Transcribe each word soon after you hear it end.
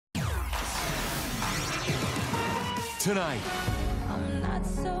tonight. I'm not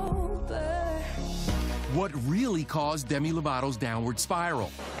sober. What really caused Demi Lovato's downward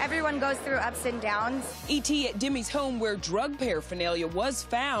spiral? Everyone goes through ups and downs. E.T. at Demi's home where drug paraphernalia was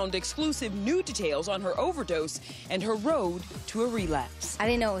found, exclusive new details on her overdose and her road to a relapse. I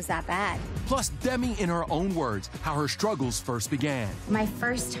didn't know it was that bad. Plus, Demi, in her own words, how her struggles first began. My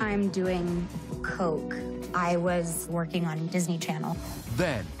first time doing coke, I was working on Disney Channel.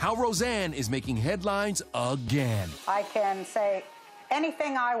 Then, how Roseanne is making headlines again. I can say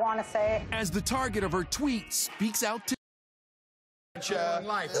anything I want to say. As the target of her tweet speaks out to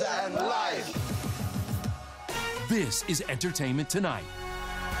Life. This is Entertainment Tonight.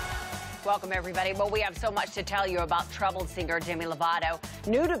 Welcome, everybody. Well, we have so much to tell you about troubled singer Demi Lovato.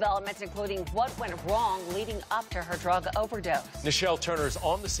 New developments, including what went wrong leading up to her drug overdose. Nichelle Turner's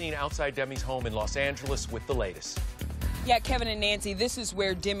on the scene outside Demi's home in Los Angeles with the latest. Yeah, Kevin and Nancy, this is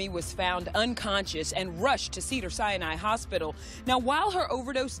where Demi was found unconscious and rushed to Cedars-Sinai Hospital. Now, while her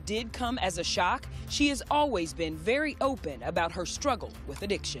overdose did come as a shock, she has always been very open about her struggle with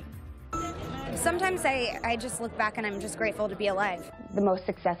addiction. Sometimes I just look back and I'm just grateful to be alive. The most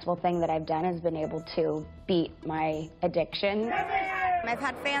successful thing that I've done has been able to beat my addiction. I've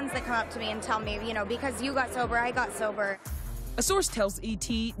had fans that come up to me and tell me, you know, because you got sober, I got sober. A source tells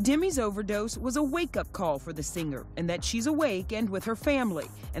E.T. Demi's overdose was a wake-up call for the singer and that she's awake and with her family,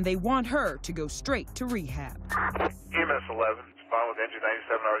 and they want her to go straight to rehab. EMS 11, spot with engine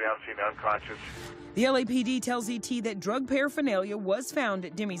 97 already on scene, unconscious. The LAPD tells E.T. that drug paraphernalia was found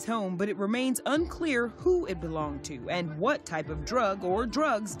at Demi's home, but it remains unclear who it belonged to and what type of drug or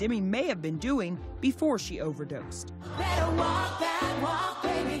drugs Demi may have been doing before she overdosed. Better walk that walk,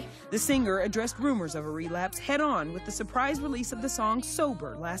 baby. The singer addressed rumors of a relapse head-on with the surprise release of the song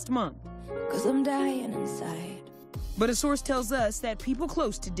Sober last month. 'Cause I'm dying inside. But a source tells us that people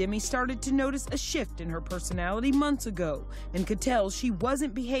close to Demi started to notice a shift in her personality months ago and could tell she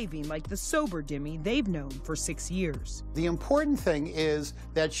wasn't behaving like the sober Demi they've known for 6 years. The important thing is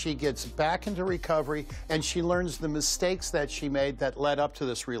that she gets back into recovery and she learns the mistakes that she made that led up to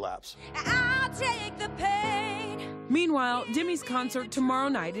this relapse. I'll take the pain. Meanwhile, Demi's concert tomorrow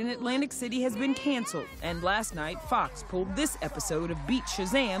night in Atlantic City has been canceled, and last night Fox pulled this episode of Beat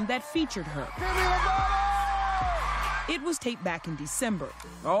Shazam that featured her. It was taped back in December.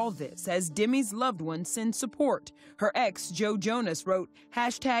 All this as Demi's loved ones send support. Her ex, Joe Jonas, wrote,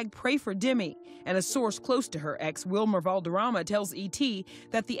 #PrayForDemi, and a source close to her ex, Wilmer Valderrama, tells E.T.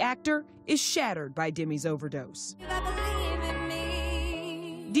 that the actor is shattered by Demi's overdose. I believe in me.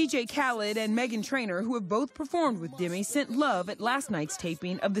 DJ Khaled and Meghan Trainor, who have both performed with Demi, sent love at last night's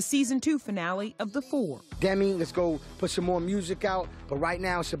taping of the Season 2 finale of The Four. Demi, let's go put some more music out, but right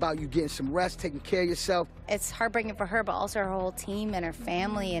now it's about you getting some rest, taking care of yourself. It's heartbreaking for her, but also her whole team and her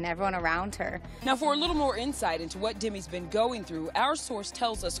family and everyone around her. Now, for a little more insight into what Demi's been going through, our source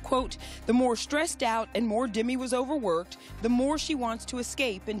tells us, quote, the more stressed out and more Demi was overworked, the more she wants to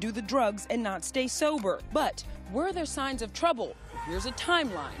escape and do the drugs and not stay sober. But were there signs of trouble? Here's a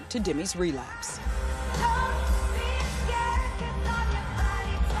timeline to Demi's relapse.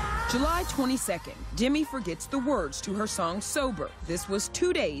 July 22nd, Demi forgets the words to her song Sober. This was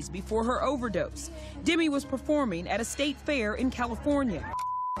 2 days before her overdose. Demi was performing at a state fair in California.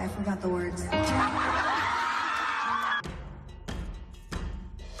 I forgot the words.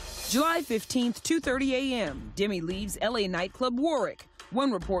 July 15th, 2:30 a.m., Demi leaves LA nightclub Warwick.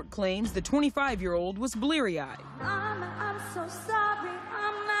 One report claims the 25-year-old was bleary-eyed. I'm so sorry,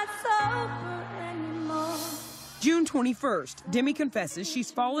 I'm not sober anymore. June 21st, Demi confesses she's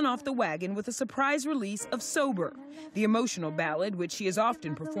fallen off the wagon with a surprise release of Sober. The emotional ballad, which she has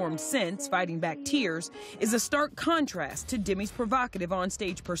often performed since, fighting back tears, is a stark contrast to Demi's provocative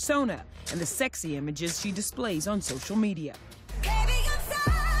onstage persona and the sexy images she displays on social media. Baby, I'm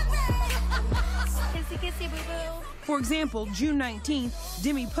sorry. Kissy, kissy, boo-boo. For example, June 19th,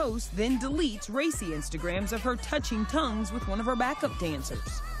 Demi posts, then deletes racy Instagrams of her touching tongues with one of her backup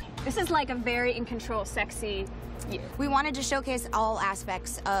dancers. This is like a very in control, sexy year. We wanted to showcase all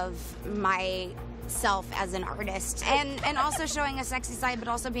aspects of myself as an artist and also showing a sexy side, but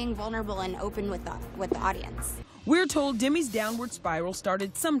also being vulnerable and open with the audience. We're told Demi's downward spiral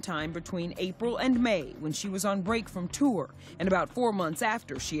started sometime between April and May when she was on break from tour, and about 4 months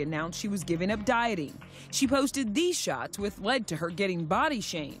after she announced she was giving up dieting. She posted these shots, which led to her getting body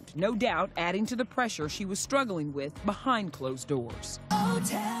shamed, no doubt adding to the pressure she was struggling with behind closed doors. Oh,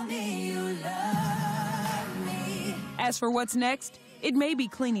 tell me you love me. As for what's next, it may be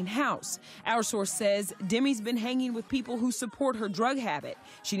cleaning house. Our source says Demi's been hanging with people who support her drug habit.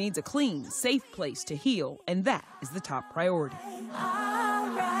 She needs a clean, safe place to heal, and that is the top priority. All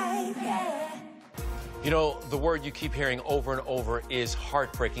right, yeah. You know, the word you keep hearing over and over is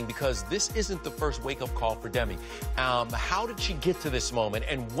heartbreaking, because this isn't the first wake-up call for Demi. How did she get to this moment,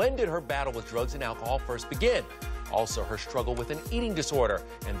 and when did her battle with drugs and alcohol first begin? Also, her struggle with an eating disorder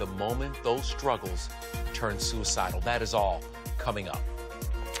and the moment those struggles turned suicidal. That is all coming up.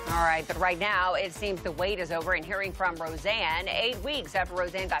 All right, but right now, it seems the wait is over. And hearing from Roseanne, 8 weeks after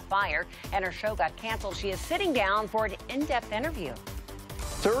Roseanne got fired and her show got canceled, she is sitting down for an in-depth interview.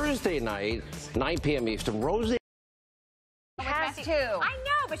 Thursday night, 9 p.m. Eastern, Roseanne has to. I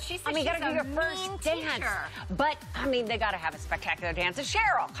know, but she said you she's gotta do your first dance. But, they gotta have a spectacular dance. And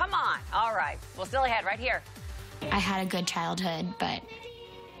Cheryl, come on. All right, well, still ahead right here. I had a good childhood, but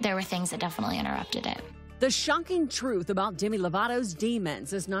there were things that definitely interrupted it. The shocking truth about Demi Lovato's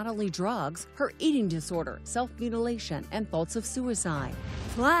demons is not only drugs, her eating disorder, self-mutilation, and thoughts of suicide.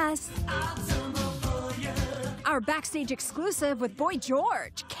 Plus, our backstage exclusive with Boy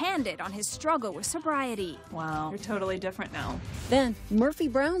George, candid on his struggle with sobriety. Wow. You're totally different now. Then, Murphy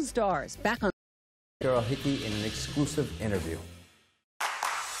Brown stars back on Carol Hickey in an exclusive interview.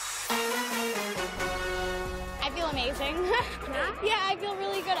 I feel amazing. Yeah, I feel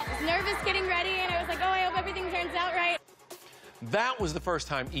really good. I was nervous getting ready, and I was like, oh, I hope everything turns out right. That was the first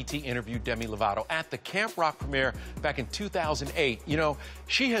time E.T. interviewed Demi Lovato at the Camp Rock premiere back in 2008. You know,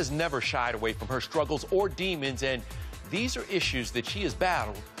 she has never shied away from her struggles or demons, and these are issues that she has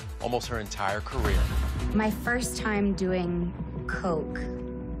battled almost her entire career. My first time doing coke,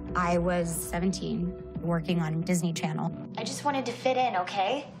 I was 17, working on Disney Channel. I just wanted to fit in,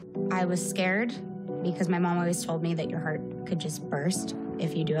 okay? I was scared because my mom always told me that your heart could just burst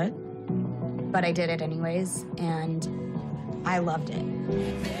if you do it. But I did it anyways, and I loved it.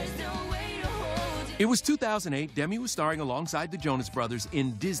 It was 2008. Demi was starring alongside the Jonas Brothers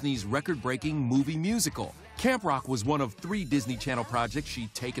in Disney's record-breaking movie musical. Camp Rock was one of 3 Disney Channel projects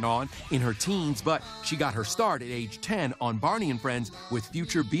she'd taken on in her teens, but she got her start at age 10 on Barney and Friends with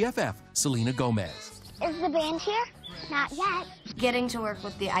future BFF Selena Gomez. Is the band here? Not yet. Getting to work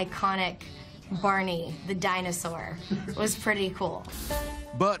with the iconic Barney, the dinosaur, was pretty cool.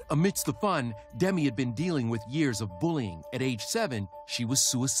 But amidst the fun, Demi had been dealing with years of bullying. At age 7, she was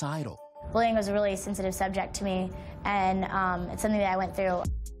suicidal. Bullying was a really sensitive subject to me, and it's something that I went through.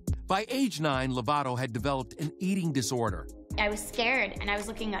 By age 9, Lovato had developed an eating disorder. I was scared, and I was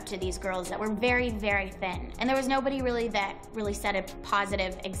looking up to these girls that were very, very thin. And there was nobody really that really set a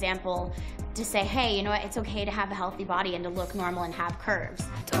positive example to say, hey, you know what, it's okay to have a healthy body and to look normal and have curves.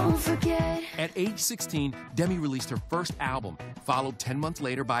 Don't forget. At age 16, Demi released her first album, followed 10 months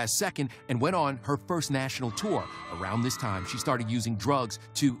later by a second, and went on her first national tour. Around this time, she started using drugs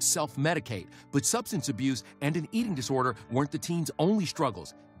to self-medicate. But substance abuse and an eating disorder weren't the teen's only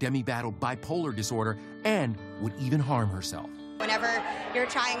struggles. Demi battled bipolar disorder and would even harm herself. Whenever you're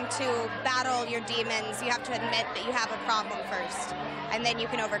trying to battle your demons, you have to admit that you have a problem first, and then you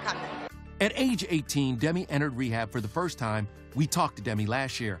can overcome them. At age 18, Demi entered rehab for the first time. We talked to Demi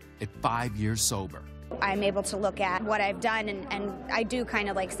last year at 5 years sober. I'm able to look at what I've done, and I do kind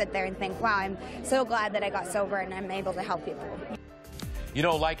of like sit there and think, wow, I'm so glad that I got sober and I'm able to help people. You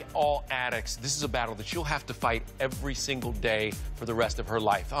know, like all addicts, this is a battle that she'll have to fight every single day for the rest of her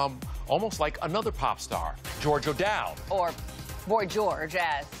life. Almost like another pop star, George O'Dowd. Or Boy George,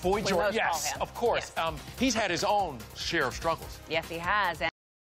 as Boy George, call yes, him. of course. Yes. He's had his own share of struggles. Yes, he has.